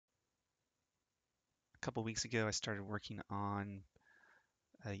couple weeks ago, I started working on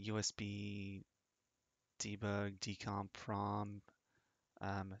a USB debug decomp ROM.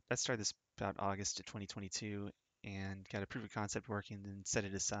 That started this about August of 2022 and got a proof of concept working, then set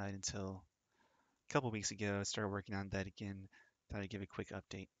it aside until a couple weeks ago. I started working on that again. Thought I'd give a quick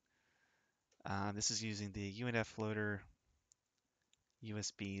update. This is using the UNFLoader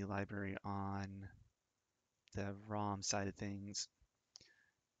USB library on the ROM side of things,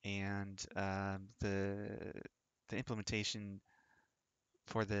 and the implementation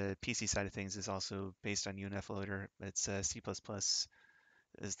for the PC side of things is also based on UNFLoader. It's C++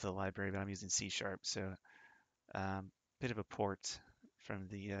 is the library, but I'm using C Sharp, so bit of a port from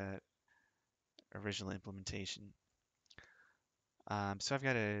the original implementation. So I've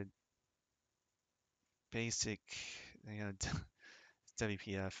got a basic,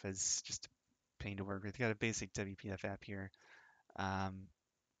 WPF is just a pain to work with. Got a basic WPF app here. Um,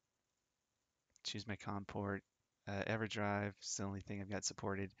 Choose my COM port. EverDrive is the only thing I've got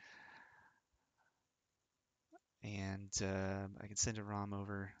supported. And I can send a ROM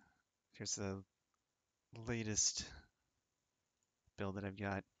over. Here's the latest build that I've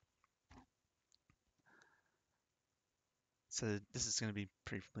got. So this is going to be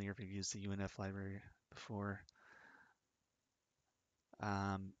pretty familiar if you've used the UNF library before.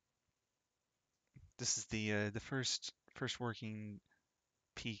 Um, this is the first working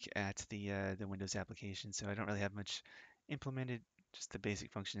peek at the Windows application. So I don't really have much implemented, just the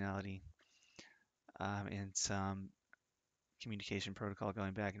basic functionality and some communication protocol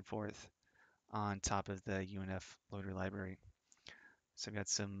going back and forth on top of the UNF loader library. So I've got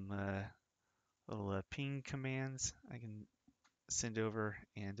some little ping commands I can send over,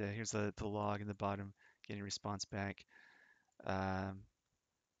 and here's the log in the bottom, getting response back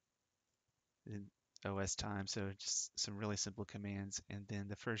in OS time. So just some really simple commands. And then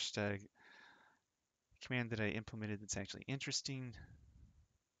the first command that I implemented that's actually interesting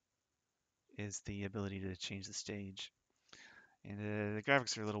is the ability to change the stage. And the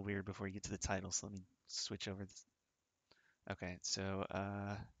graphics are a little weird before you get to the title, so let me switch over. Okay, so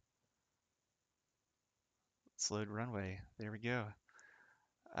let's load runway. There we go.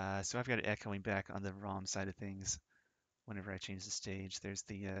 So I've got it echoing back on the ROM side of things whenever I change the stage. There's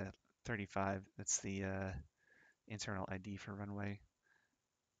the 35, that's the internal ID for runway.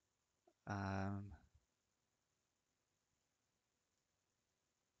 Um,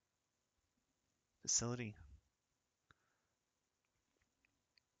 Facility.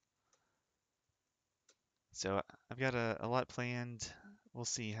 So I've got a lot planned. We'll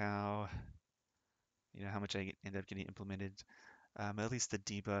see how much I end up getting implemented. At least the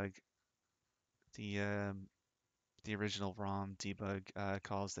debug, the um, the original ROM debug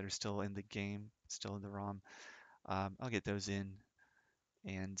calls that are still in the game, still in the ROM. I'll get those in,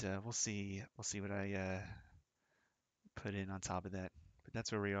 and we'll see what I put in on top of that. But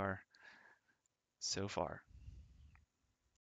that's where we are so far.